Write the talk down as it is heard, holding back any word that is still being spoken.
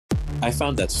I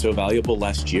found that so valuable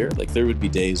last year. Like there would be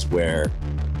days where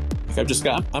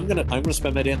I'm gonna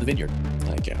spend my day in the vineyard.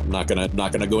 Like I'm not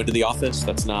gonna go into the office.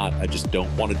 I just don't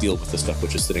want to deal with the stuff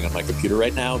which is sitting on my computer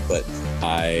right now. But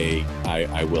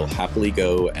I will happily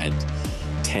go and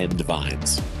tend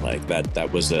vines. Like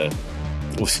that was a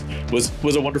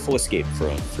wonderful escape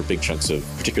for big chunks of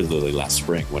particularly last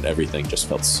spring when everything just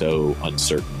felt so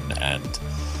uncertain and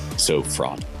so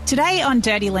fraught. Today on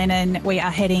Dirty Linen, we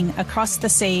are heading across the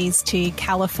seas to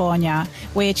California.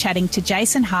 We're chatting to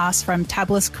Jason Haas from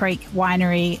Tablas Creek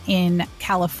Winery in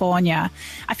California.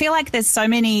 I feel like there's so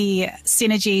many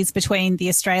synergies between the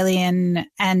Australian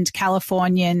and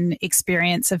Californian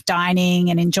experience of dining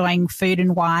and enjoying food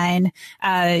and wine,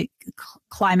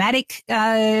 climatic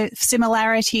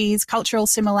similarities, cultural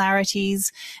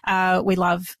similarities. We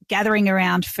love gathering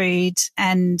around food,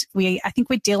 and I think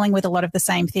we're dealing with a lot of the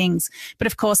same things. But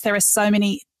of course, there are so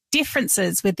many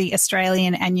differences with the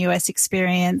Australian and US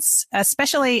experience,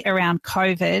 especially around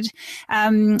COVID.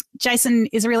 Jason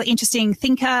is a really interesting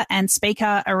thinker and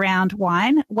speaker around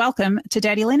wine. Welcome to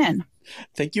Dirty Linen.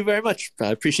 Thank you very much. I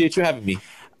appreciate you having me.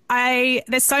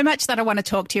 There's so much that I want to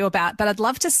talk to you about, but I'd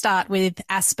love to start with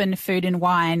Aspen Food and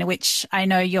Wine, which I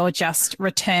know you're just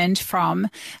returned from.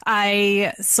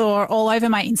 I saw all over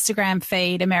my Instagram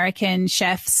feed American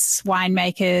chefs,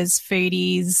 winemakers,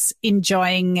 foodies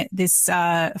enjoying this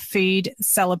food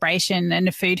celebration and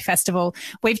a food festival.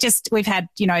 We've had,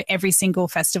 every single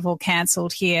festival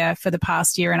cancelled here for the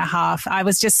past year and a half. I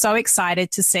was just so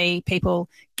excited to see people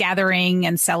gathering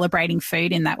and celebrating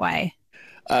food in that way.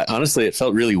 Honestly, it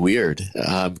felt really weird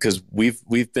because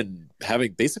we've been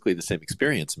having basically the same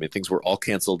experience. I mean, things were all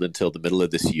canceled until the middle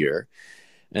of this year.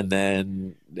 And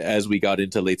then as we got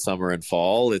into late summer and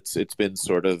fall, it's been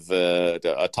sort of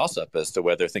a toss-up as to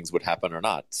whether things would happen or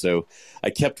not. So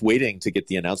I kept waiting to get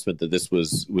the announcement that this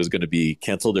was going to be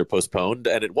canceled or postponed,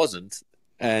 and it wasn't.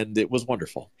 And it was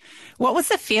wonderful. What was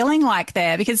the feeling like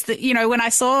there? Because, when I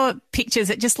saw pictures,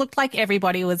 it just looked like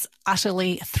everybody was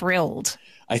utterly thrilled.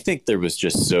 I think there was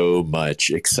just so much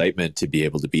excitement to be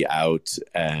able to be out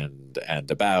and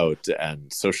about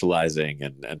and socializing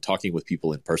and talking with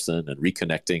people in person and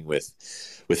reconnecting with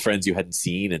friends you hadn't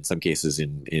seen in some cases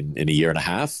in a year and a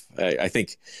half. I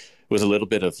think it was a little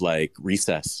bit of like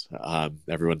recess.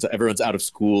 Everyone's out of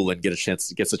school and gets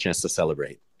a chance to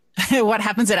celebrate. What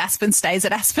happens at Aspen stays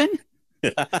at Aspen?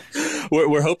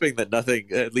 We're hoping that nothing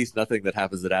that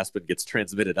happens at Aspen gets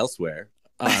transmitted elsewhere.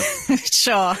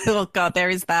 Sure. Oh God, there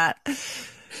is that.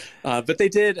 But they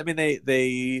did. I mean,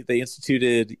 they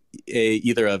instituted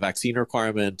either a vaccine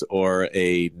requirement or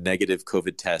a negative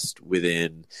COVID test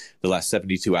within the last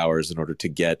 72 hours in order to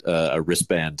get a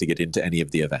wristband to get into any of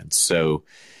the events. So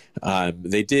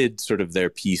they did sort of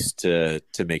their piece to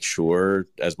make sure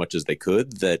as much as they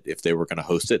could that if they were going to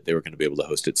host it, they were going to be able to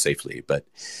host it safely. But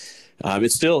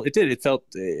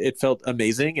it felt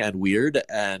amazing and weird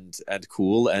and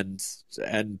cool and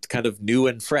kind of new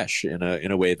and fresh in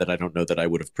a way that I don't know that I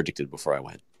would have predicted before I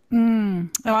went.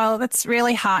 Well, that's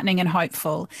really heartening and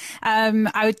hopeful.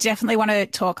 I would definitely want to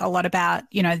talk a lot about,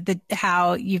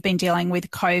 how you've been dealing with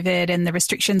COVID and the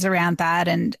restrictions around that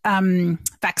and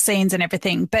vaccines and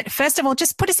everything. But first of all,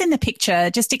 just put us in the picture.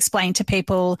 Just explain to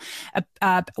people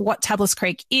what Tablas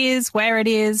Creek is, where it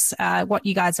is, what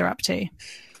you guys are up to.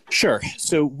 Sure.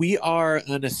 So we are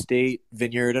an estate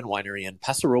vineyard and winery in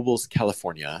Paso Robles,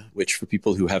 California, which for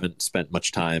people who haven't spent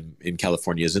much time in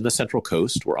California is in the Central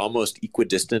Coast. We're almost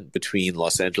equidistant between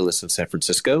Los Angeles and San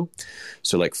Francisco.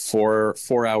 So like four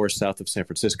hours south of San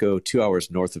Francisco, 2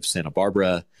 hours north of Santa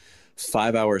Barbara,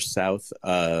 5 hours south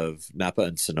of Napa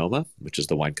and Sonoma, which is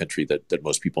the wine country that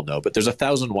most people know. But there's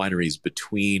 1,000 wineries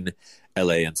between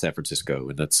LA and San Francisco,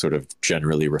 and that's sort of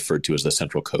generally referred to as the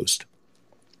Central Coast.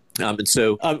 And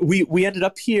so we ended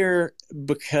up here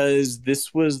because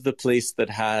this was the place that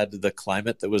had the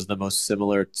climate that was the most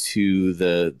similar to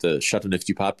the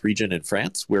Châteauneuf-du-Pape region in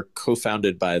France. We're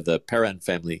co-founded by the Perrin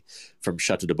family from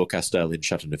Château de Beaucastel in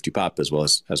Châteauneuf-du-Pape, as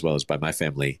well as by my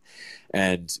family.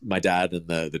 And my dad and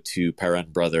the two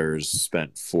Perrin brothers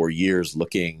spent 4 years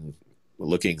looking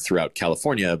throughout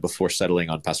California before settling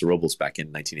on Paso Robles back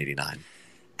in 1989.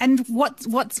 And what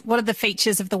are the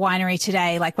features of the winery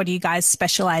today? Like, what do you guys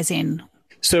specialize in?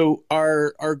 So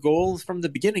our goal from the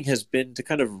beginning has been to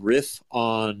kind of riff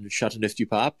on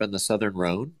Châteauneuf-du-Pape and the Southern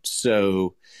Rhone.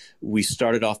 So we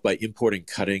started off by importing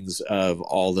cuttings of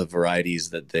all the varieties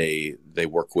that they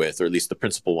work with, or at least the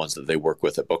principal ones that they work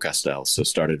with at Beaucastel. So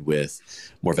started with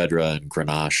Mourvèdre and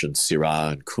Grenache and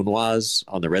Syrah and Counoise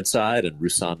on the red side, and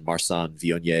Roussanne, Marsanne,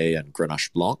 Viognier, and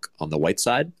Grenache Blanc on the white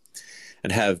side.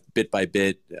 and have bit by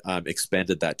bit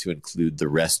expanded that to include the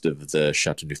rest of the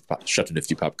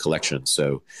Chateauneuf-du-Pape collection.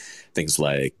 So things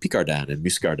like Picardin and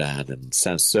Muscardin and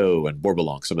Cinsault and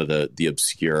Bourboulon, some of the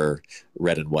obscure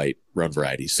red and white Rhone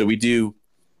varieties. So we do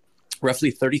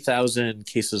roughly 30,000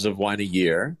 cases of wine a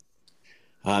year,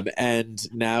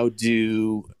 and now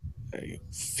do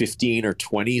 15 or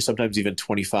 20, sometimes even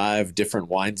 25 different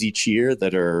wines each year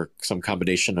that are some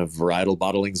combination of varietal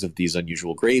bottlings of these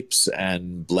unusual grapes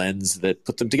and blends that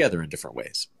put them together in different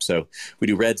ways. So we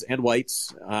do reds and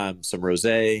whites, some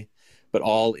rosé, but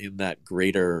all in that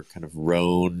greater kind of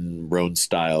Rhone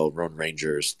style, Rhone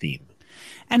Rangers theme.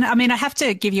 And I mean, I have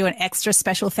to give you an extra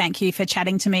special thank you for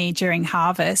chatting to me during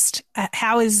harvest.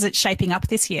 How is it shaping up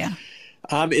this year?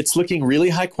 It's looking really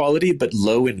high quality, but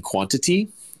low in quantity.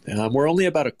 We're only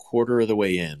about a quarter of the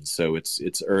way in, so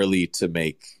it's early to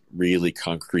make really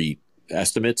concrete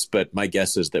estimates, but my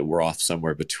guess is that we're off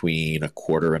somewhere between a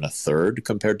quarter and a third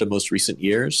compared to most recent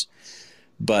years.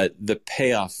 But the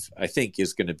payoff, I think,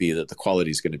 is going to be that the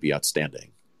quality is going to be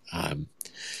outstanding. And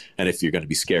if you're going to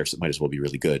be scarce, it might as well be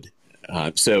really good.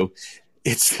 So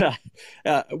it's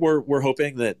we're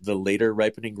hoping that the later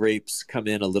ripening grapes come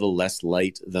in a little less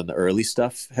light than the early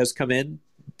stuff has come in,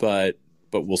 but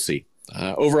we'll see.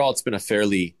 Overall, it's been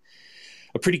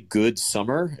a pretty good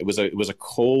summer. It was a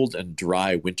cold and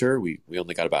dry winter. We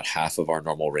only got about half of our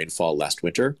normal rainfall last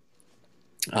winter,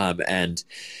 and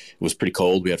it was pretty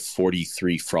cold. We had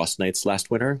 43 frost nights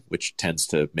last winter, which tends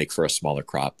to make for a smaller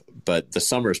crop. But the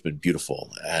summer's been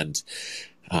beautiful, and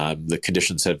the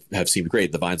conditions have seemed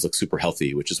great. The vines look super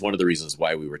healthy, which is one of the reasons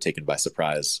why we were taken by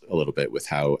surprise a little bit with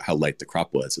how light the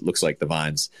crop was. It looks like the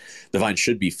vines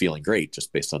should be feeling great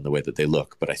just based on the way that they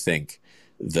look. But I think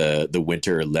the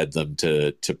winter led them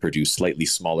to produce slightly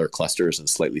smaller clusters and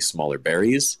slightly smaller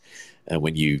berries. And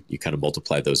when you kind of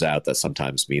multiply those out, that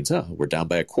sometimes means, we're down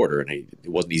by a quarter, and it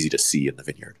wasn't easy to see in the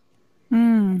vineyard.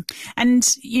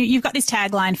 And you've got this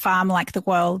tagline, farm like the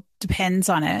world depends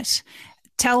on it.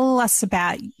 Tell us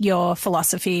about your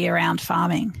philosophy around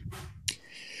farming.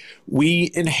 We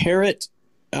inherit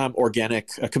a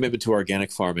commitment to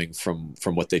organic farming from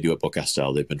what they do at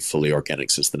Beaucastel. They've been fully organic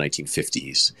since the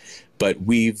 1950s, but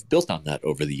we've built on that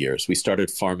over the years. We started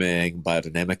farming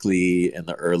biodynamically in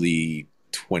the early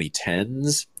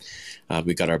 2010s.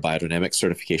 We got our biodynamic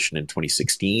certification in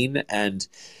 2016, and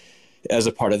as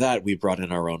a part of that, we brought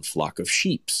in our own flock of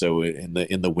sheep. So in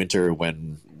the winter,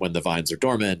 when the vines are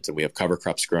dormant and we have cover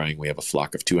crops growing, we have a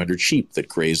flock of 200 sheep that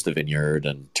graze the vineyard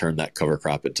and turn that cover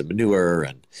crop into manure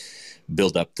and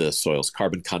build up the soil's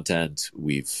carbon content.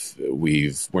 We're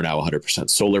now 100%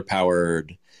 solar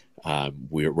powered.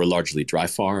 We're largely dry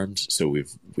farmed, so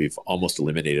we've almost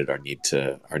eliminated our need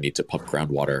to pump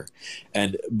groundwater.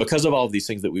 And because of all of these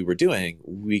things that we were doing,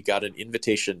 we got an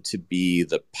invitation to be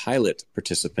the pilot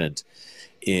participant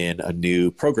in a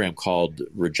new program called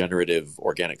Regenerative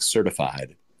Organic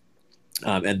Certified.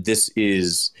 And this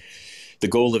is the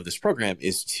goal of this program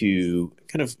is to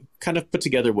kind of put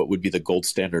together what would be the gold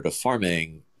standard of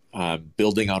farming,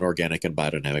 building on organic and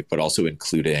biodynamic, but also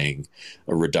including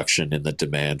a reduction in the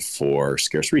demand for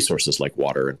scarce resources like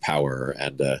water and power,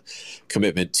 and a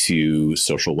commitment to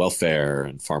social welfare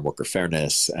and farm worker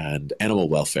fairness and animal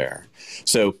welfare.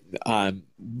 So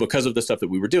because of the stuff that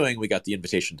we were doing, we got the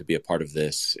invitation to be a part of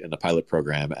this in the pilot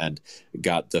program and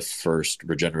got the first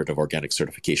regenerative organic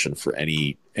certification for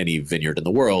any vineyard in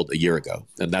the world a year ago.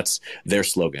 And that's their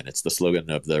slogan. It's the slogan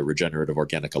of the Regenerative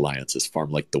Organic Alliance, is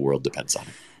farm like the world depends on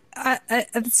it.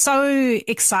 It's so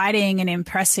exciting and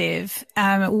impressive.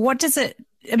 What does it,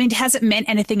 I mean, has it meant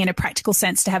anything in a practical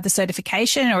sense to have the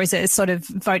certification, or is it a sort of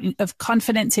vote of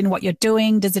confidence in what you're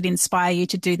doing? Does it inspire you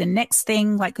to do the next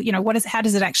thing? Like, how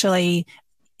does it actually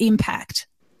impact?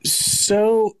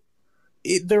 So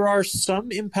there are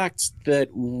some impacts that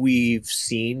we've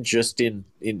seen just in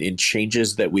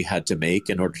changes that we had to make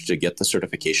in order to get the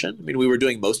certification. I mean, we were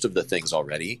doing most of the things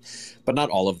already, but not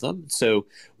all of them. So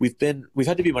we've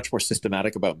had to be much more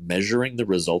systematic about measuring the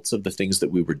results of the things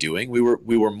that we were doing. We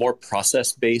were more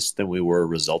process based than we were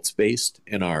results based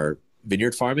in our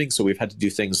vineyard farming. So we've had to do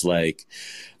things like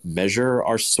measure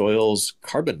our soil's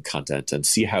carbon content and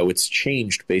see how it's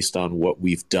changed based on what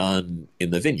we've done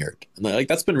in the vineyard. And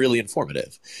that's been really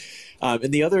informative.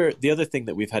 And the other thing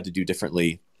that we've had to do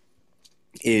differently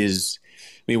is,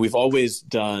 I mean, we've always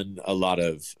done a lot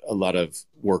of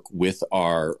work with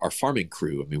our farming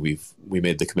crew. I mean, we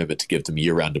made the commitment to give them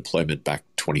year-round employment back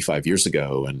 25 years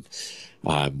ago,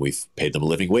 and we've paid them a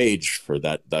living wage for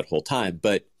that whole time.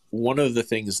 But one of the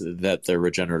things that the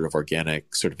Regenerative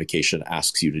Organic Certification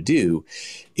asks you to do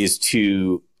is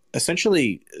to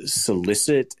essentially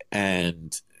solicit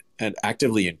and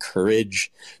actively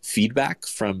encourage feedback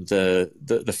from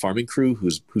the farming crew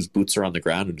whose boots are on the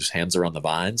ground and whose hands are on the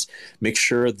vines. Make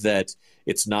sure that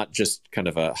it's not just kind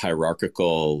of a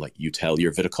hierarchical, like you tell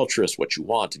your viticulturist what you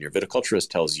want and your viticulturist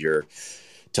tells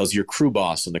your crew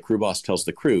boss and the crew boss tells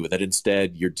the crew, that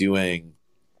instead you're doing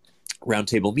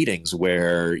roundtable meetings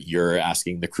where you're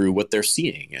asking the crew what they're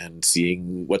seeing and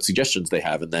seeing what suggestions they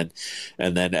have, and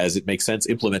then as it makes sense,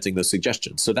 implementing those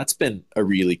suggestions. So that's been a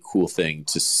really cool thing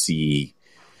to see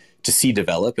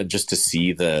develop, and just to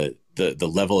see the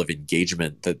level of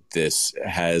engagement that this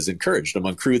has encouraged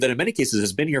among crew that in many cases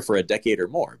has been here for a decade or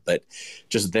more. But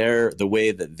just the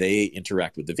way that they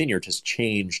interact with the vineyard has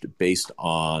changed based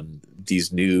on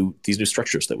these new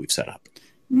structures that we've set up.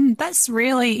 That's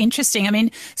really interesting. I mean,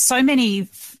 so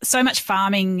much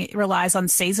farming relies on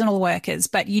seasonal workers,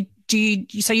 but you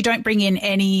don't bring in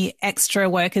any extra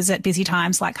workers at busy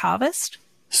times like harvest?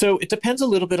 So it depends a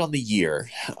little bit on the year.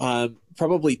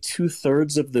 Probably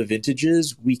 2/3 of the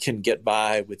vintages we can get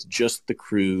by with just the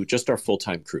crew, just our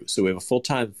full-time crew. So we have a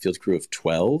full-time field crew of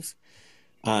 12.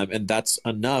 And that's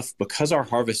enough because our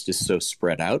harvest is so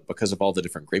spread out because of all the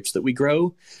different grapes that we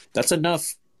grow. That's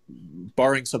enough,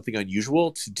 barring something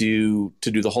unusual, to do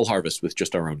the whole harvest with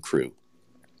just our own crew.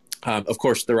 Of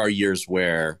course, there are years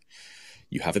where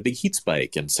you have a big heat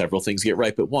spike and several things get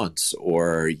ripe at once,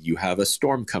 or you have a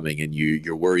storm coming and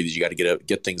you're worried that you got to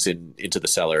get things into the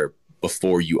cellar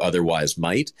before you otherwise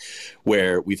might,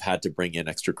 where we've had to bring in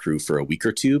extra crew for a week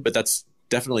or two. But that's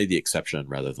definitely the exception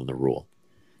rather than the rule.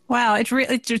 Wow,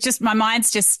 it just my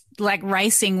mind's just like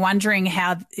racing, wondering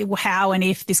how and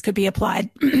if this could be applied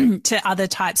to other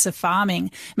types of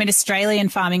farming. I mean, Australian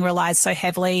farming relies so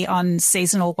heavily on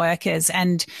seasonal workers,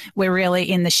 and we're really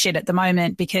in the shit at the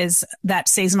moment because that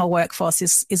seasonal workforce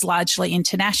is largely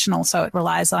international. So it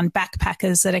relies on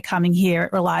backpackers that are coming here.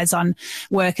 It relies on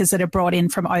workers that are brought in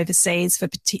from overseas for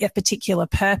a particular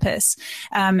purpose.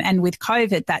 And with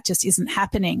COVID, that just isn't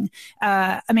happening.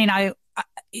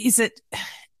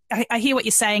 I hear what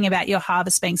you're saying about your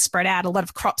harvest being spread out. A lot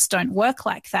of crops don't work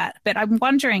like that, but I'm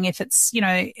wondering if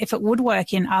if it would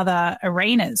work in other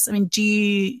arenas. I mean, do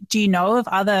you know of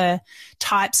other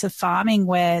types of farming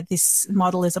where this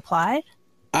model is applied?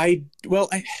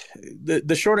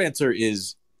 The short answer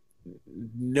is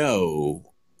no.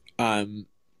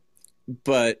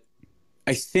 But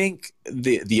I think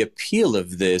the appeal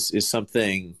of this is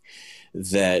something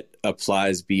that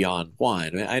applies beyond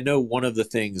wine. I mean, I know one of the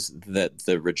things that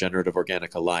the Regenerative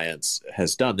Organic Alliance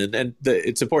has done, and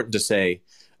it's important to say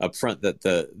up front that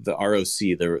the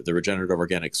ROC, the Regenerative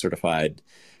Organic Certified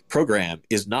program,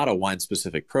 is not a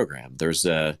wine-specific program. There's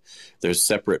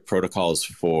separate protocols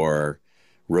for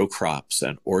row crops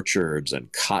and orchards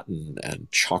and cotton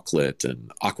and chocolate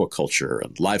and aquaculture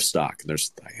and livestock. And I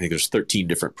think there's 13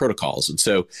 different protocols. And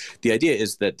so the idea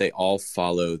is that they all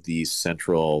follow these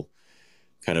central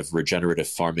kind of regenerative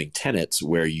farming tenets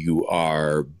where you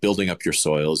are building up your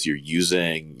soils, you're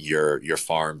using your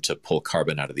farm to pull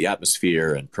carbon out of the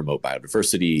atmosphere and promote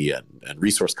biodiversity and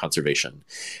resource conservation.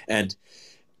 And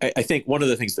I think one of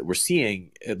the things that we're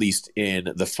seeing, at least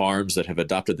in the farms that have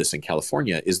adopted this in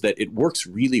California, is that it works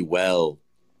really well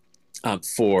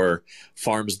for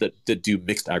farms that do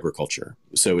mixed agriculture.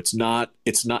 So it's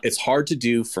hard to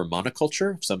do for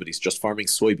monoculture if somebody's just farming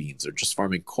soybeans or just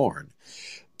farming corn,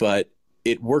 but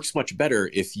it works much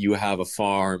better if you have a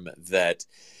farm that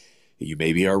you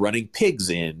maybe are running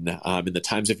pigs in the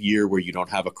times of year where you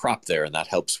don't have a crop there, and that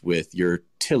helps with your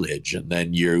tillage. And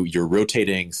then you're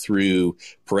rotating through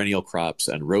perennial crops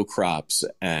and row crops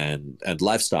and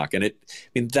livestock. And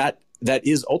that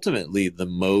is ultimately the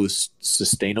most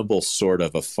sustainable sort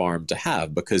of a farm to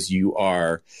have, because you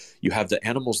have the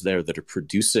animals there that are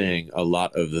producing a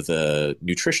lot of the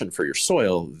nutrition for your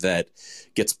soil that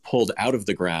gets pulled out of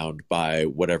the ground by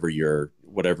whatever your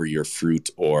fruit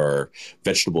or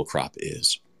vegetable crop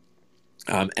is.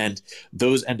 And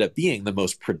those end up being the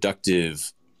most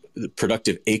productive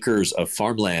acres of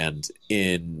farmland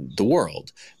in the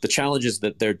world. The challenge is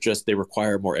that they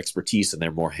require more expertise and they're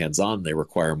more hands-on. They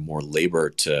require more labor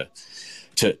to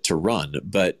run.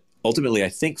 But ultimately, I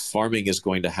think farming is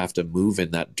going to have to move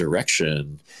in that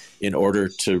direction in order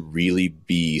to really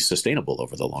be sustainable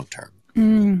over the long term.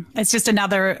 It's just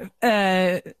another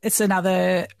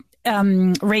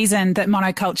reason that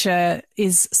monoculture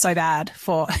is so bad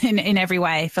in every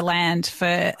way, for land,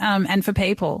 and for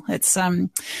people. It's I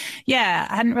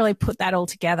hadn't really put that all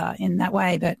together in that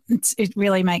way, but it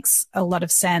really makes a lot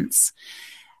of sense.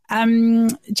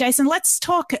 Jason, let's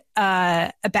talk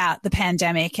about the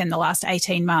pandemic in the last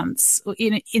 18 months.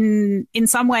 In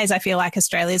some ways, I feel like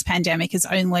Australia's pandemic has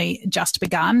only just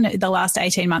begun. The last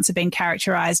 18 months have been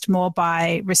characterised more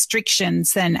by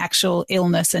restrictions than actual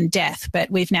illness and death.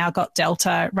 But we've now got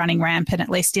Delta running rampant, at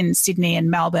least in Sydney and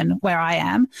Melbourne, where I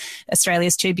am.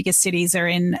 Australia's two biggest cities are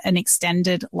in an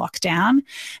extended lockdown.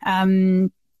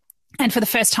 And for the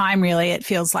first time, really, it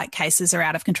feels like cases are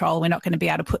out of control. We're not going to be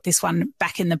able to put this one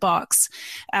back in the box.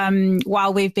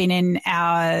 While we've been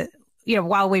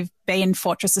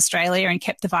Fortress Australia and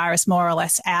kept the virus more or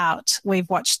less out, we've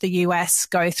watched the US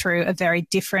go through a very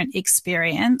different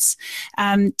experience.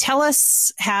 Tell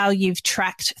us how you've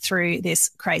tracked through this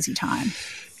crazy time.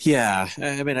 Yeah,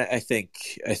 I mean, I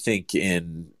think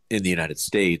in the United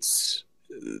States,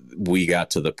 we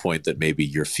got to the point that maybe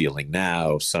you're feeling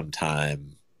now,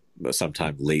 sometime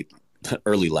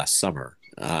early last summer,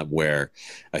 where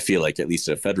I feel like, at least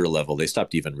at a federal level, they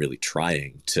stopped even really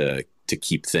trying to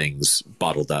keep things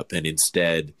bottled up, and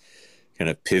instead kind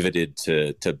of pivoted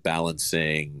to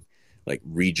balancing like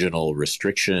regional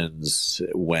restrictions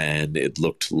when it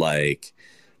looked like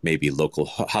maybe local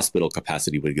hospital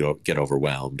capacity would get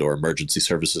overwhelmed, or emergency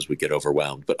services would get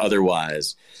overwhelmed, but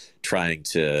otherwise trying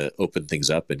to open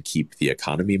things up and keep the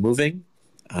economy moving.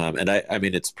 And I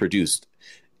mean, it's produced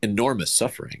enormous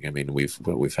suffering. I mean,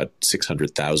 we've had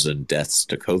 600,000 deaths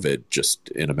to COVID just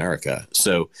in America.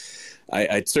 So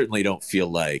I certainly don't feel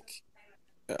like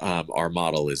our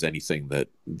model is anything that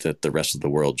the rest of the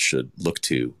world should look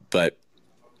to. But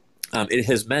it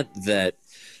has meant that,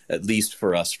 at least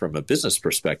for us from a business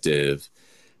perspective,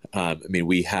 I mean,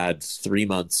 we had 3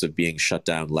 months of being shut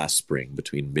down last spring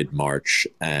between mid-March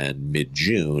and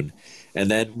mid-June,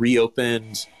 and then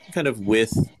reopened kind of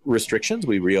with restrictions.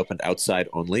 We reopened outside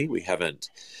only. We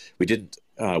didn't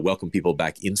welcome people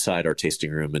back inside our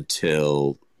tasting room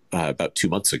until about 2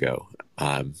 months ago.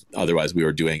 Otherwise, we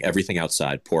were doing everything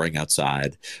outside, pouring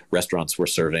outside. Restaurants were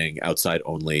serving outside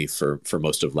only for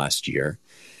most of last year.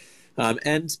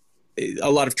 And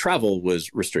a lot of travel was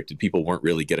restricted. People weren't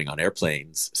really getting on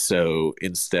airplanes. So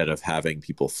instead of having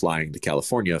people flying to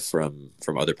California from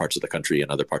other parts of the country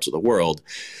and other parts of the world,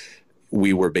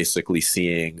 we were basically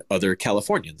seeing other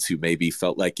Californians who maybe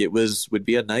felt like it would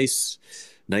be a nice,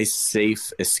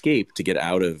 safe escape to get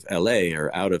out of LA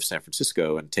or out of San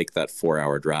Francisco and take that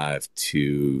 4-hour drive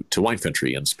to wine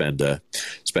country and spend a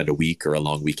week or a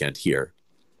long weekend here.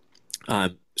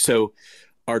 So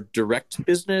our direct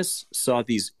business saw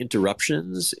these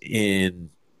interruptions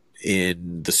in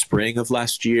the spring of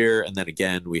last year, and then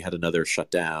again we had another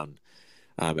shutdown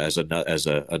as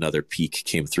another peak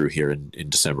came through here in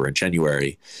December and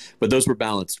January. But those were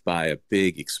balanced by a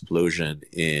big explosion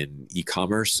in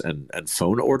e-commerce and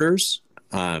phone orders,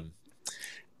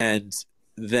 and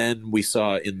then we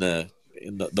saw in the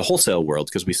wholesale world,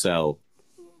 because we sell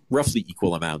roughly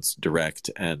equal amounts direct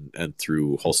and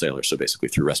through wholesalers, so basically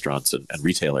through restaurants and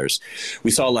retailers.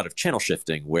 We saw a lot of channel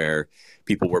shifting where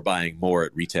people were buying more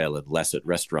at retail and less at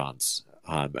restaurants,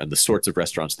 and the sorts of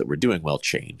restaurants that were doing well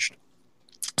changed.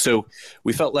 So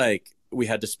we felt like we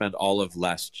had to spend all of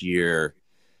last year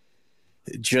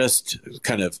just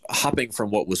kind of hopping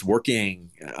from what was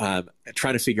working,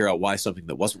 trying to figure out why something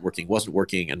that wasn't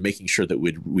working, and making sure that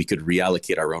we could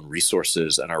reallocate our own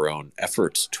resources and our own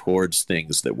efforts towards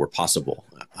things that were possible.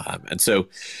 And so,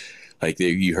 like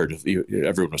you heard,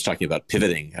 everyone was talking about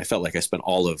pivoting. I felt like I spent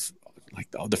all of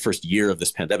the first year of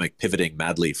this pandemic pivoting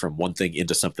madly from one thing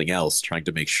into something else, trying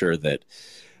to make sure that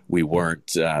we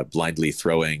weren't blindly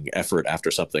throwing effort after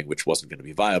something which wasn't going to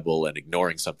be viable and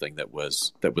ignoring something that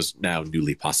was now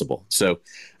newly possible. So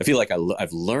I feel like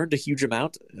I've learned a huge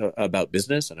amount about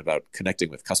business and about connecting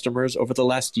with customers over the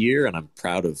last year, and I'm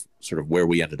proud of sort of where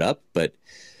we ended up. But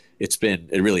it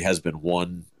really has been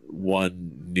one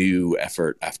new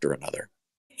effort after another.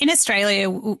 In Australia,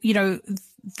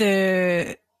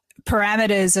 the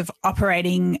parameters of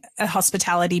operating a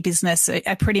hospitality business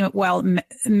are pretty well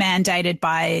mandated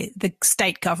by the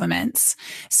state governments.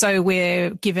 So we're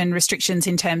given restrictions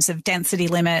in terms of density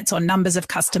limits or numbers of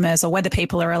customers, or whether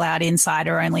people are allowed inside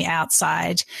or only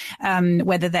outside,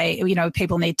 whether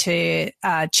people need to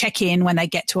check in when they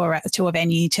get to a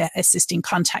venue to assist in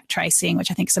contact tracing,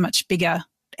 which I think is a much bigger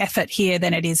effort here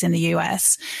than it is in the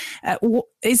US.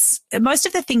 Is most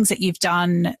of the things that you've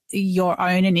done your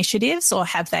own initiatives, or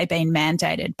have they been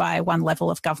mandated by one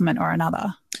level of government or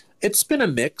another? It's been a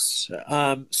mix.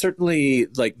 Certainly,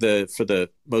 for the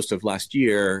most of last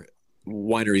year,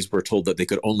 wineries were told that they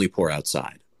could only pour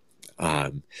outside.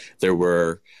 There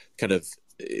were kind of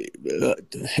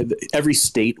every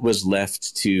state was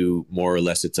left to more or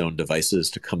less its own devices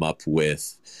to come up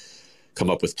with come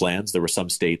up with plans. There were some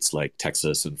states like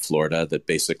Texas and Florida that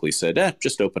basically said,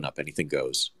 just open up, anything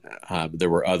goes. There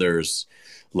were others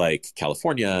like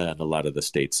California and a lot of the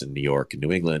states in New York and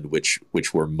New England, which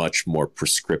were much more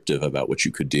prescriptive about what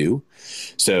you could do.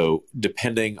 So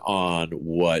depending on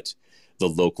what the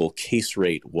local case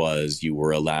rate was, you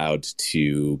were allowed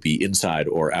to be inside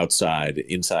or outside,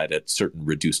 inside at certain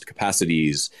reduced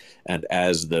capacities. And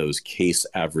as those case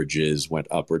averages went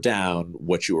up or down,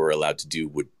 what you were allowed to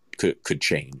do could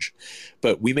change.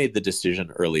 But we made the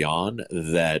decision early on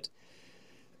that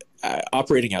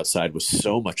operating outside was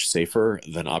so much safer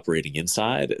than operating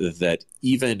inside that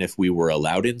even if we were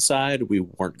allowed inside, we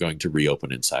weren't going to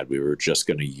reopen inside. We were just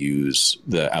going to use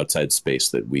the outside space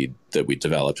that we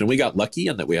developed. And we got lucky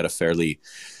in that we had a fairly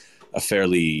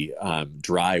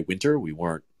dry winter. We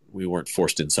weren't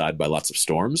forced inside by lots of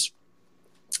storms.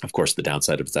 Of course, the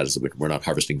downside of that is that we're not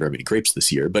harvesting very many grapes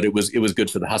this year, but it was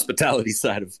good for the hospitality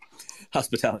side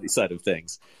of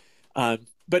things.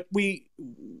 But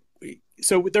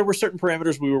so there were certain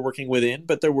parameters we were working within,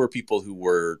 but there were people who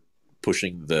were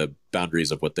pushing the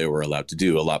boundaries of what they were allowed to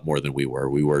do a lot more than we were.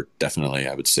 We were definitely,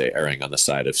 I would say, erring on the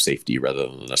side of safety rather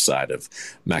than the side of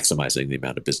maximizing the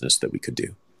amount of business that we could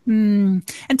do. And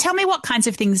tell me what kinds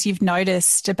of things you've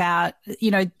noticed about,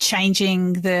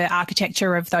 changing the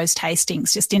architecture of those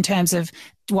tastings, just in terms of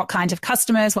what kinds of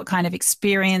customers, what kind of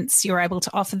experience you're able to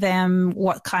offer them,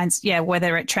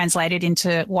 whether it translated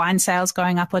into wine sales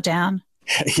going up or down.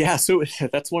 Yeah, so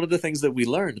that's one of the things that we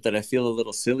learned that I feel a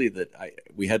little silly that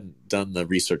we hadn't done the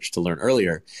research to learn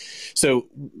earlier. So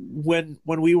when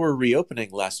we were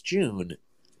reopening last June,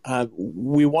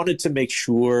 we wanted to make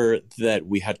sure that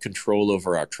we had control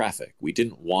over our traffic. We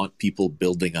didn't want people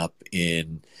building up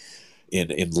in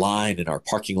line in our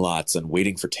parking lots and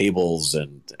waiting for tables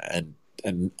and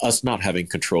us not having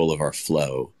control of our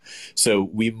flow. So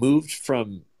we moved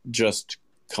from just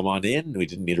come on in, we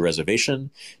didn't need a reservation,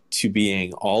 to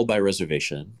being all by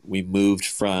reservation. We moved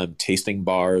from tasting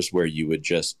bars where you would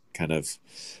just kind of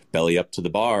belly up to the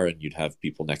bar and you'd have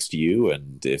people next to you.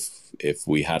 And if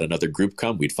we had another group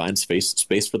come, we'd find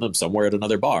space for them somewhere at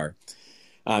another bar,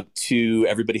 to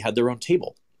everybody had their own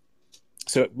table.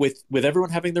 So with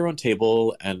everyone having their own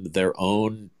table and their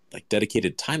own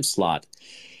dedicated time slot,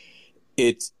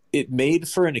 it made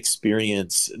for an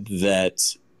experience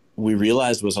that we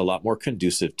realized was a lot more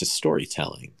conducive to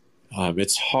storytelling.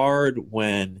 It's hard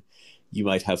when you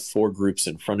might have 4 groups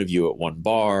in front of you at one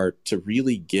bar to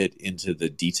really get into the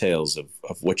details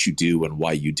of what you do and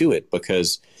why you do it,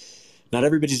 because not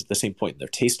everybody's at the same point in their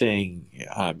tasting.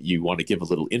 You want to give a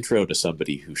little intro to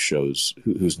somebody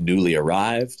who's newly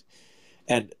arrived.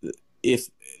 And if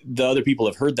the other people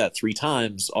have heard that 3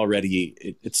 times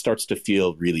already, it starts to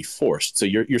feel really forced. So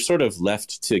you're sort of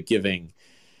left to giving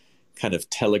kind of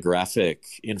telegraphic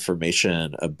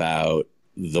information about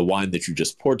the wine that you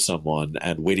just poured someone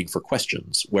and waiting for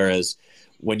questions. Whereas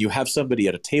when you have somebody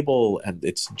at a table and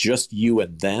it's just you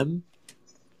and them,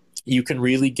 you can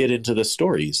really get into the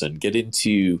stories and get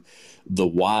into the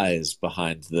whys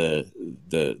behind the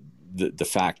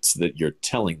facts that you're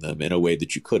telling them in a way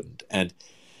that you couldn't. And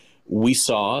we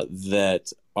saw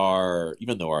that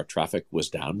even though our traffic was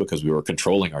down because we were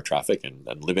controlling our traffic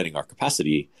and limiting our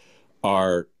capacity,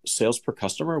 our sales per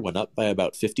customer went up by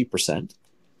about 50%.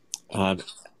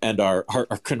 And our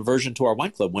conversion to our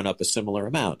wine club went up a similar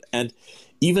amount. And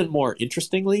even more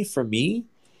interestingly for me,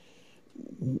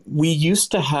 we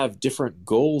used to have different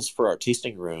goals for our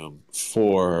tasting room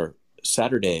for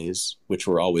Saturdays, which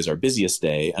were always our busiest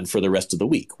day, and for the rest of the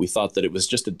week. We thought that it was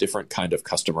just a different kind of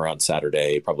customer on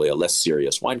Saturday, probably a less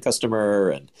serious wine customer,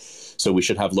 and so we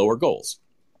should have lower goals.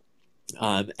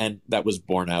 And that was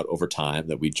borne out over time,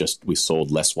 that we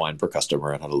sold less wine per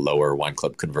customer and had a lower wine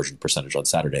club conversion percentage on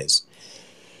Saturdays.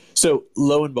 So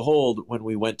lo and behold, when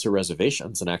we went to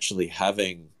reservations and actually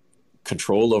having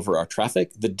control over our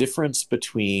traffic, the difference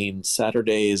between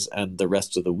Saturdays and the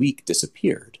rest of the week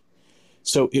disappeared.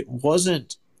 So it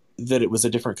wasn't that it was a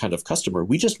different kind of customer.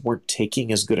 We just weren't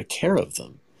taking as good a care of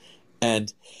them.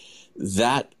 And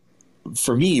that,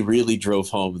 for me, really drove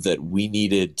home that we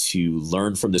needed to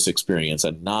learn from this experience,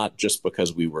 and not just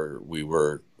because we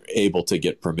were able to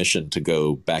get permission to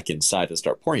go back inside and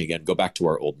start pouring again, go back to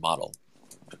our old model.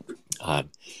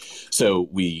 So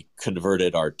we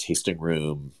converted our tasting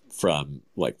room from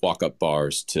walk-up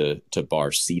bars to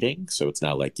bar seating. So it's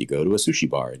now like you go to a sushi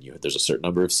bar and there's a certain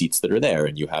number of seats that are there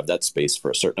and you have that space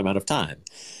for a certain amount of time.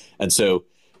 And so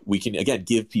we can, again,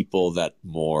 give people that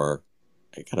more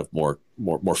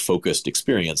focused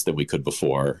experience than we could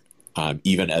before,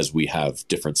 even as we have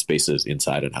different spaces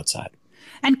inside and outside.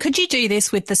 And could you do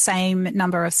this with the same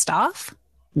number of staff?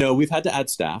 No, we've had to add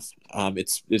staff.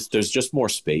 There's just more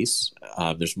space.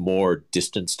 There's more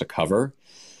distance to cover.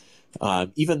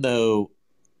 Um, even though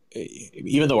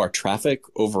even though our traffic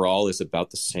overall is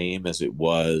about the same as it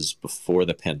was before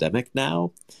the pandemic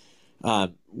now,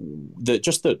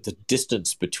 the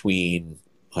distance between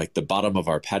like the bottom of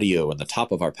our patio and the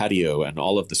top of our patio and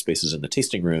all of the spaces in the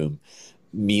tasting room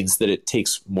means that it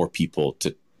takes more people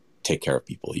to take care of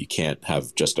people. You can't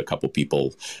have just a couple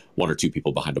people, one or two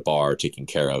people behind a bar taking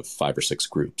care of 5 or 6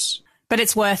 groups. But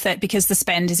it's worth it because the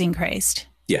spend is increased.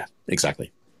 Yeah,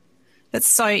 exactly. That's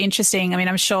so interesting. I mean,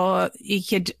 I'm sure you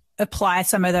could apply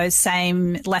some of those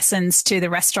same lessons to the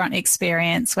restaurant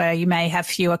experience where you may have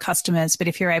fewer customers, but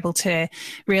if you're able to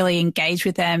really engage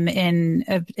with them in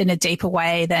a deeper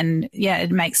way, then yeah,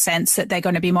 it makes sense that they're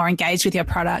going to be more engaged with your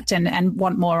product and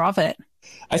want more of it.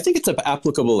 I think it's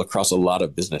applicable across a lot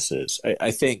of businesses.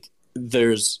 I think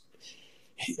there's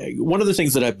one of the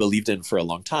things that I've believed in for a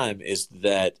long time is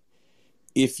that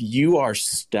if you are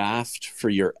staffed for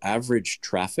your average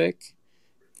traffic,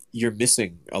 you're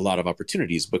missing a lot of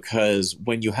opportunities because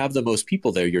when you have the most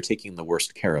people there, you're taking the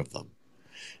worst care of them.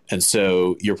 And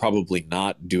so you're probably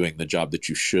not doing the job that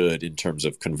you should in terms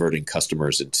of converting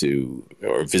customers into,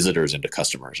 or visitors into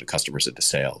customers and customers into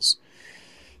sales.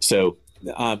 So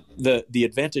the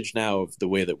advantage now of the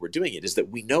way that we're doing it is that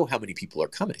we know how many people are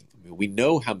coming. I mean, we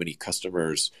know how many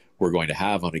customers we're going to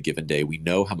have on a given day. We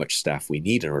know how much staff we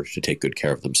need in order to take good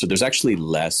care of them. So there's actually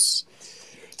less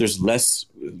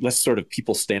sort of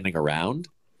people standing around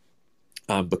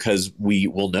because we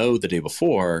will know the day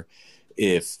before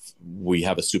if we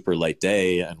have a super light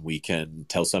day and we can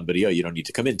tell somebody, oh, you don't need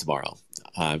to come in tomorrow.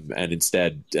 And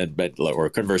instead, or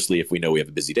conversely, if we know we have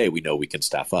a busy day, we know we can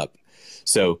staff up.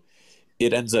 So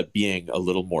it ends up being a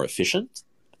little more efficient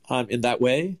in that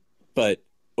way. But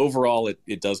overall,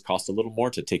 it does cost a little more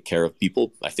to take care of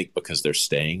people, I think, because they're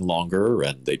staying longer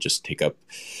and they just take up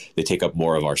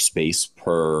more of our space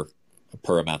per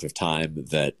amount of time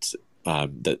that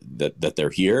they're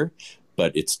here.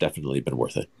 But it's definitely been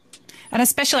worth it. And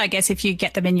especially, I guess, if you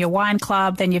get them in your wine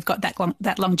club, then you've got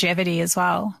that longevity as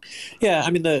well. Yeah, I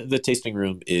mean, the tasting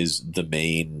room is the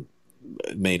main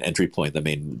entry point,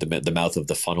 the mouth of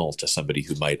the funnel to somebody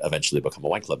who might eventually become a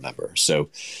wine club member. So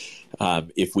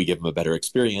if we give them a better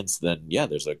experience, then yeah,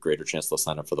 there's a greater chance they'll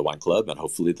sign up for the wine club, and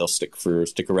hopefully they'll stick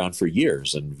around for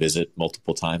years and visit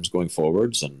multiple times going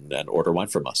forwards and order wine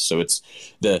from us. So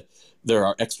there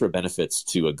are extra benefits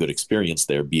to a good experience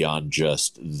there beyond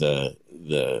just the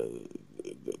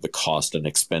cost and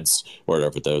expense, or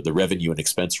whatever, the revenue and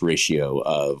expense ratio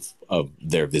of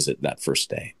their visit that first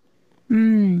day.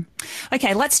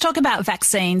 Okay, let's talk about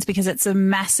vaccines because it's a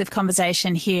massive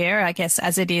conversation here, I guess,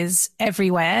 as it is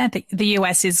everywhere. The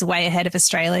US is way ahead of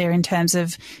Australia in terms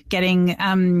of getting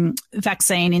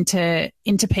vaccine into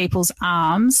people's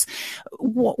arms.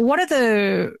 What are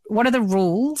the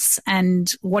rules,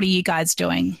 and what are you guys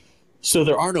doing? So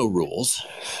there are no rules.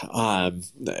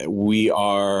 We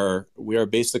are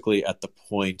basically at the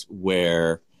point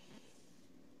where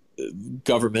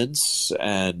governments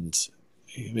and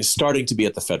starting to be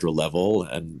at the federal level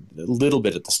and a little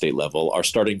bit at the state level are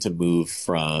starting to move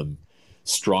from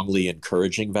strongly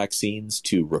encouraging vaccines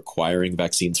to requiring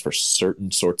vaccines for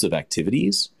certain sorts of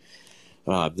activities.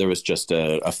 There was just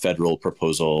a federal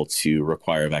proposal to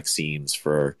require vaccines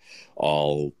for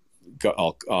all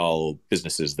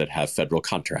businesses that have federal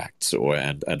contracts,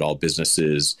 and all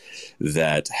businesses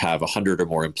that have 100 or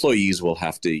more employees will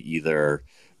have to either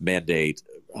mandate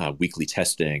weekly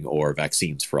testing or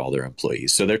vaccines for all their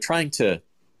employees. So they're trying to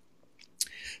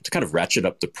kind of ratchet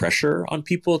up the pressure on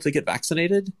people to get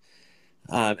vaccinated.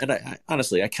 And I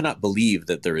honestly cannot believe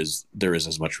that there is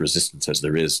as much resistance as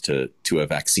there is to a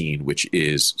vaccine, which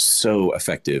is so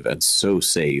effective and so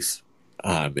safe.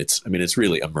 It's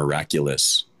really a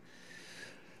miraculous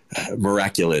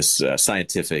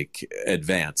scientific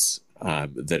advance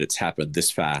that it's happened this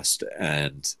fast,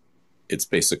 and it's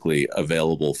basically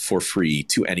available for free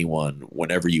to anyone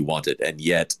whenever you want it. And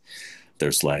yet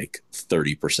there's like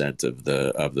 30% of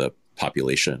the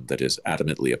population that is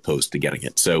adamantly opposed to getting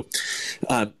it. So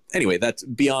anyway, that's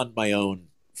beyond my own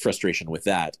frustration with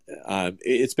that.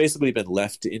 It's basically been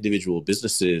left to individual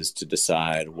businesses to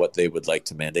decide what they would like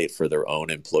to mandate for their own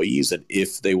employees and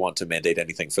if they want to mandate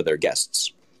anything for their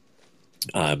guests.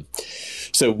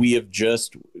 So we have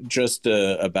just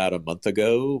about a month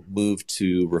ago moved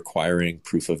to requiring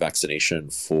proof of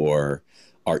vaccination for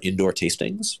our indoor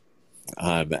tastings.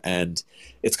 And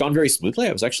it's gone very smoothly.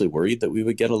 I was actually worried that we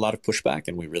would get a lot of pushback,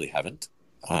 and we really haven't.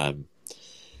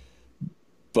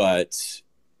 But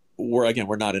we're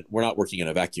not working in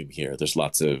a vacuum here. There's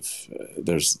lots of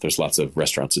there's lots of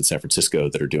restaurants in San Francisco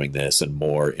that are doing this, and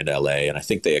more in LA. And I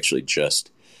think they actually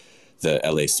the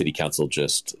LA City Council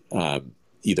just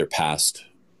either passed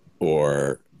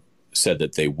or said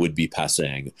that they would be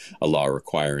passing a law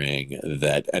requiring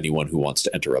that anyone who wants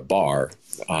to enter a bar,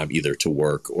 either to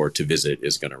work or to visit,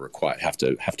 is going to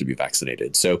have to be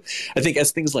vaccinated. So I think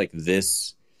as things like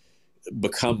this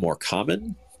become more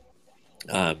common,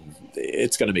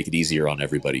 it's going to make it easier on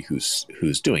everybody who's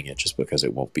doing it, just because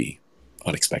it won't be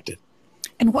unexpected.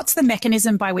 And what's the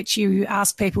mechanism by which you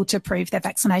ask people to prove their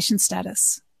vaccination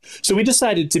status? So we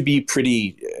decided to be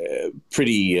pretty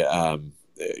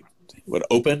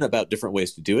open about different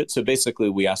ways to do it. So basically,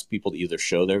 we ask people to either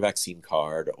show their vaccine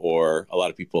card, or a lot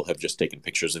of people have just taken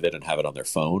pictures of it and have it on their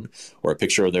phone, or a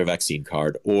picture of their vaccine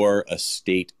card, or a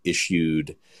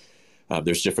state-issued.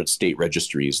 There's different state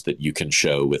registries that you can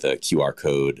show with a QR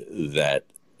code that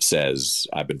says,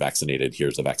 I've been vaccinated,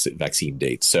 here's the vaccine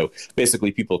date. So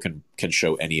basically, people can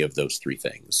show any of those three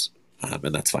things,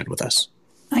 and that's fine with us.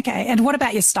 Okay. And what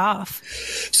about your staff?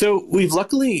 So we've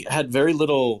luckily had very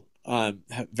little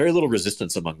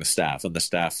resistance among the staff, and the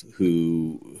staff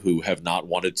who have not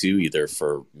wanted to, either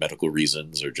for medical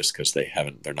reasons or just because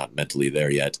they're not mentally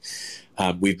there yet.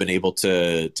 We've been able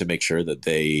to make sure that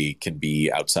they can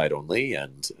be outside only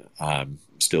and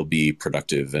still be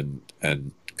productive and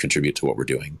contribute to what we're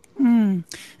doing.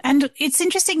 And it's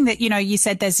interesting that, you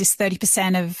said there's this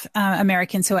 30% of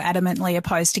Americans who are adamantly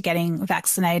opposed to getting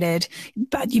vaccinated,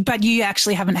 but you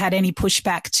actually haven't had any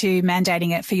pushback to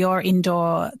mandating it for your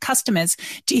indoor customers.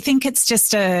 Do you think it's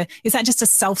is that just a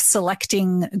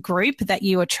self-selecting group that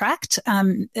you attract?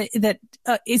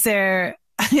 Is there,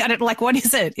 what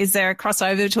is it? Is there a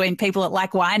crossover between people that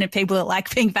like wine and people that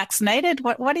like being vaccinated?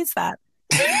 What is that?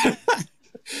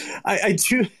 I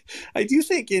do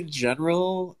think in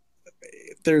general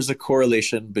there's a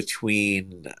correlation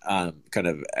between kind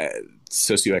of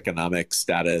socioeconomic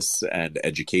status and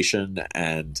education,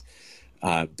 and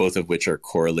both of which are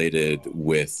correlated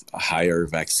with higher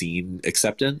vaccine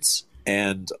acceptance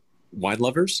and wine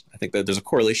lovers. I think that there's a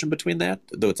correlation between that,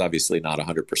 though it's obviously not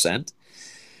 100%.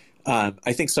 I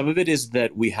think some of it is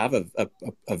that we have a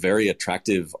very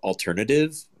attractive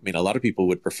alternative. I mean, a lot of people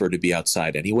would prefer to be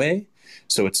outside anyway.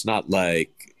 So it's not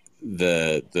like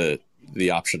the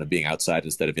option of being outside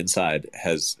instead of inside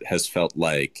has felt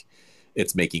like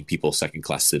it's making people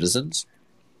second-class citizens.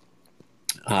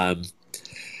 And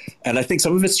I think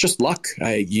some of it's just luck.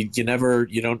 You never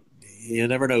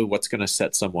know what's going to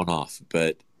set someone off.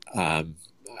 But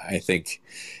I think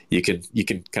you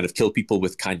can kind of kill people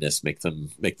with kindness, make them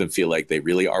feel like they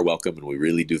really are welcome, and we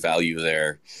really do value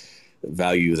their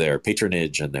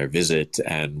patronage and their visit,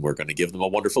 and we're going to give them a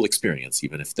wonderful experience,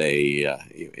 even if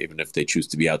they choose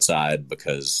to be outside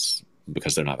because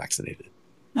they're not vaccinated.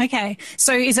 Okay.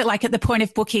 So is it like at the point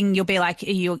of booking, you'll be like,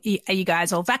 are you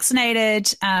guys all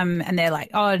vaccinated? And they're like,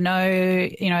 oh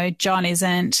no, John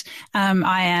isn't,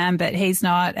 I am, but he's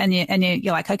not. And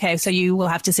you're like, okay, so you will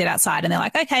have to sit outside, and they're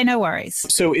like, okay, no worries.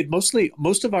 So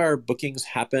most of our bookings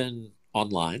happen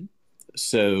online.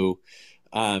 So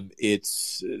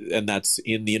that's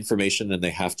in the information, and they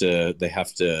have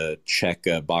to check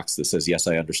a box that says, yes,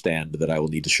 I understand that I will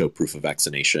need to show proof of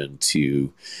vaccination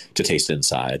to taste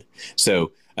inside.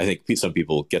 So I think some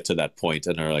people get to that point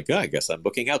and are like, oh, I guess I'm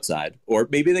booking outside. Or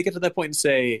maybe they get to that point and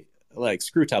say, like,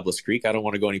 screw Tablas Creek, I don't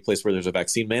want to go any place where there's a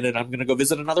vaccine mandate, I'm going to go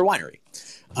visit another winery.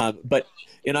 But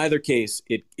in either case,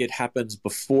 it happens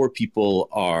before people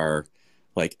are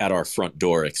like at our front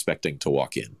door expecting to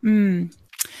walk in.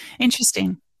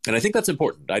 Interesting. And I think that's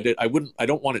important. I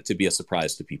don't want it to be a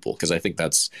surprise to people, because I think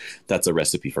that's a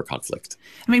recipe for conflict.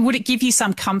 I mean, would it give you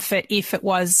some comfort if it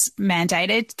was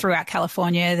mandated throughout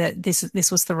California that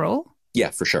this was the rule? Yeah,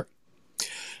 for sure.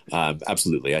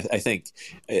 Absolutely. I think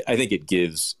it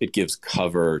gives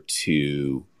cover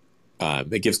to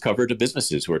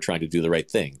businesses who are trying to do the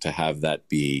right thing, to have that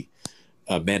be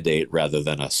a mandate rather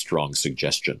than a strong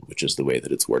suggestion, which is the way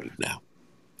that it's worded now.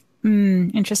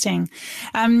 Interesting.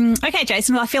 Okay,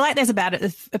 Jason, well, I feel like there's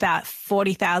about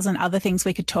 40,000 other things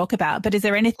we could talk about, but is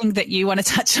there anything that you want to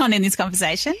touch on in this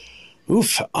conversation?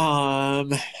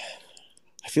 I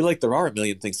feel like there are a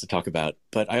million things to talk about,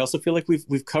 but I also feel like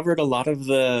we've covered a lot of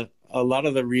the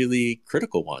really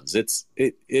critical ones.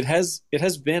 It has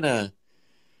been a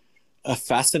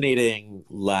fascinating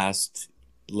last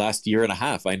year and a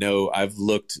half. I know I've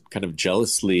looked kind of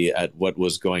jealously at what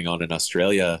was going on in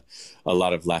Australia a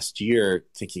lot of last year,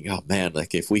 thinking, oh man,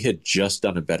 like if we had just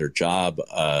done a better job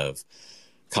of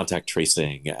contact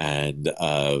tracing and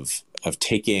of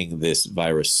taking this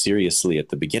virus seriously at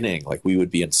the beginning, like we would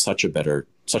be in such a better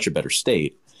such a better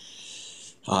state.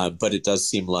 But it does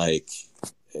seem like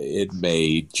it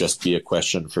may just be a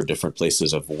question for different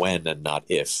places of when and not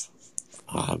if.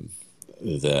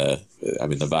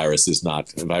 The viruses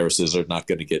are not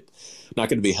going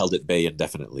to be held at bay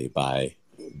indefinitely by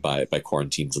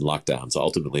quarantines and lockdowns.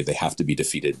 Ultimately, they have to be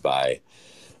defeated by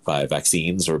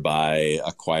vaccines or by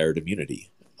acquired immunity.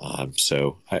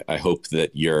 So I hope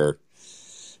that your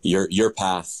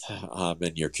path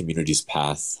and your community's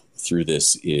path through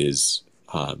this is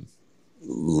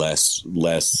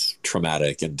less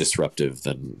traumatic and disruptive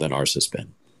than ours has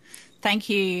been. Thank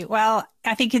you. Well,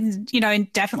 I think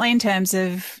definitely in terms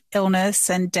of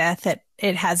illness and death,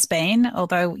 it has been,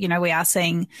 although, we are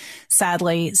seeing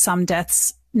sadly some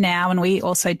deaths now, and we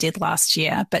also did last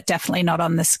year, but definitely not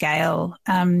on the scale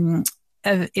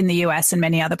in the US and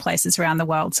many other places around the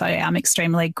world. So I'm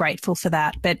extremely grateful for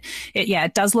that. But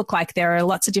it does look like there are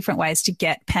lots of different ways to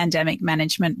get pandemic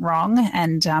management wrong.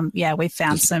 And we've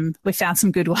found some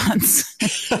good ones.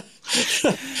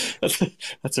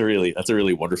 That's a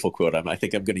really wonderful quote. I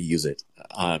think I'm going to use it.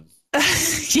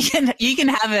 You can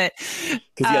have it.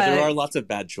 Because there are lots of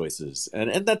bad choices.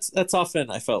 And that's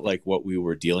often, I felt like, what we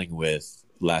were dealing with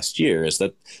last year, is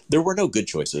that there were no good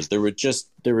choices. There were just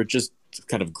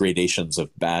kind of gradations of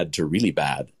bad to really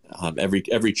bad.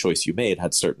 Every choice you made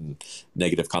had certain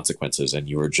negative consequences, and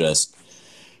you were just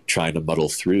trying to muddle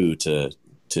through to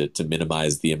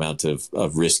minimize the amount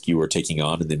of risk you were taking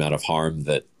on and the amount of harm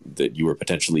that you were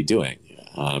potentially doing.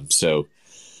 This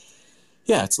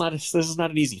is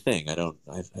not an easy thing. I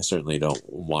certainly don't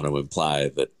want to imply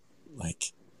that,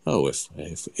 like, oh,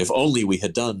 if only we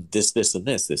had done this, and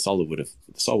this all would have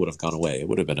gone away. It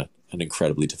would have been an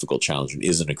incredibly difficult challenge, and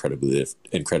is an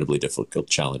incredibly difficult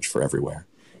challenge for everywhere.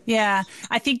 Yeah,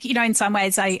 I think, in some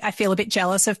ways I feel a bit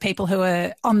jealous of people who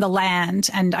are on the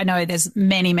land, and I know there's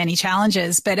many, many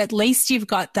challenges, but at least you've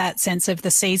got that sense of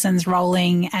the seasons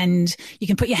rolling, and you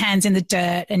can put your hands in the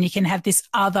dirt, and you can have this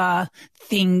other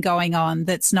thing going on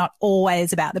that's not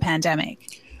always about the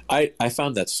pandemic. I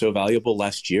found that so valuable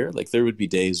last year. Like, there would be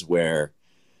days where,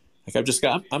 like, I'm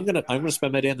gonna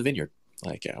spend my day in the vineyard.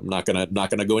 Like, I'm not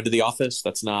gonna go into the office.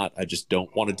 I just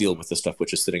don't want to deal with the stuff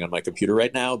which is sitting on my computer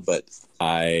right now. But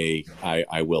I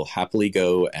will happily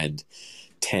go and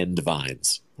tend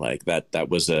vines. Like, that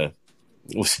was a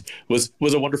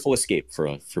wonderful escape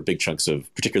for big chunks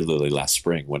of, particularly last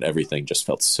spring, when everything just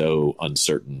felt so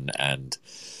uncertain and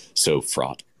so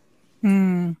fraught.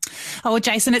 Oh, well,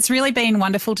 Jason, it's really been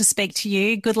wonderful to speak to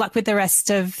you. Good luck with the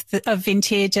rest of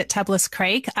vintage at Tablas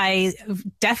Creek. I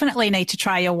definitely need to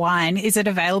try your wine. Is it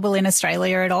available in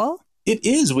Australia at all? It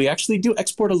is. We actually do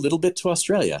export a little bit to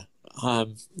Australia.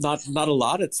 Not a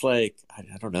lot. It's like, I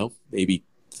don't know, maybe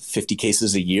 50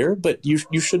 cases a year, but you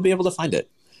should be able to find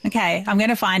it. Okay, I'm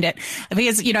going to find it,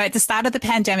 because, at the start of the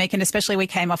pandemic, and especially we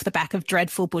came off the back of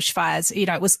dreadful bushfires,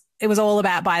 it was all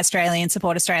about buy Australian,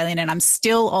 support Australian, and I'm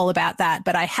still all about that.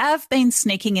 But I have been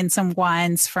sneaking in some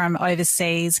wines from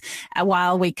overseas.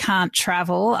 While we can't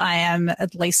travel, I am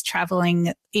at least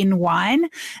traveling in wine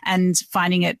and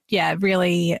finding it,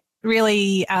 really,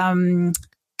 really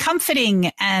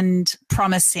comforting and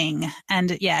promising.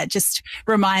 And it just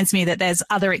reminds me that there's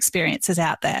other experiences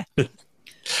out there.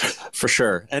 For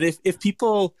sure. And if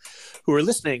people who are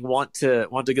listening want to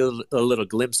get a little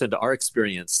glimpse into our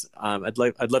experience, I'd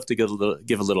love to give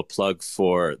a little plug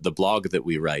for the blog that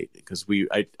we write, because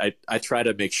I try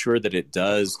to make sure that it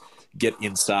does get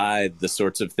inside the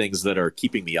sorts of things that are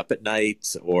keeping me up at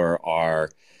night or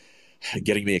are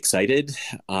getting me excited.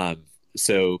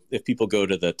 So if people go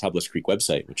to the Tablas Creek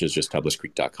website, which is just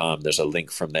tablascreek.com, there's a link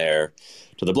from there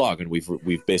to the blog, and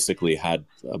we've basically had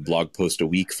a blog post a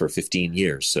week for 15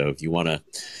 years. So if you want to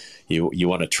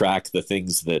track the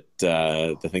things that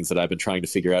I've been trying to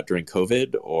figure out during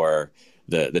COVID, or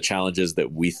the challenges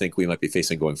that we think we might be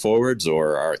facing going forwards,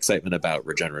 or our excitement about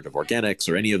regenerative organics,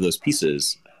 or any of those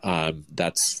pieces,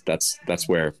 that's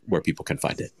where people can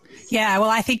find it. Yeah, well,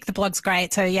 I think the blog's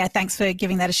great. So, thanks for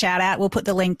giving that a shout out. We'll put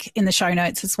the link in the show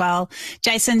notes as well.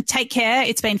 Jason, take care.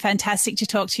 It's been fantastic to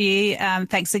talk to you.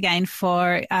 Thanks again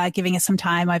for giving us some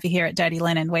time over here at Dirty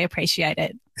Linen. We appreciate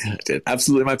it.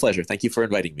 Absolutely my pleasure. Thank you for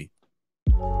inviting me.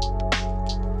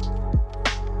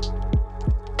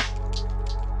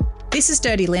 This is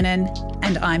Dirty Linen,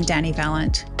 and I'm Dani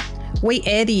Valent. We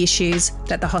air the issues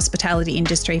that the hospitality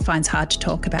industry finds hard to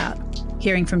talk about,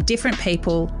 hearing from different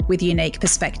people with unique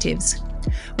perspectives.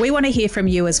 We want to hear from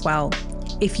you as well.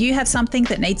 If you have something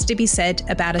that needs to be said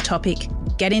about a topic,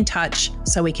 get in touch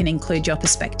so we can include your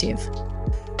perspective.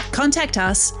 Contact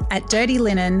us at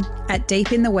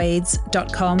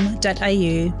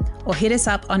dirtylinen@deepintheweeds.com.au or hit us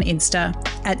up on Insta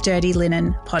at Dirty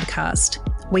Linen Podcast.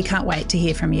 We can't wait to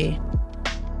hear from you.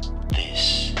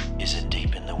 This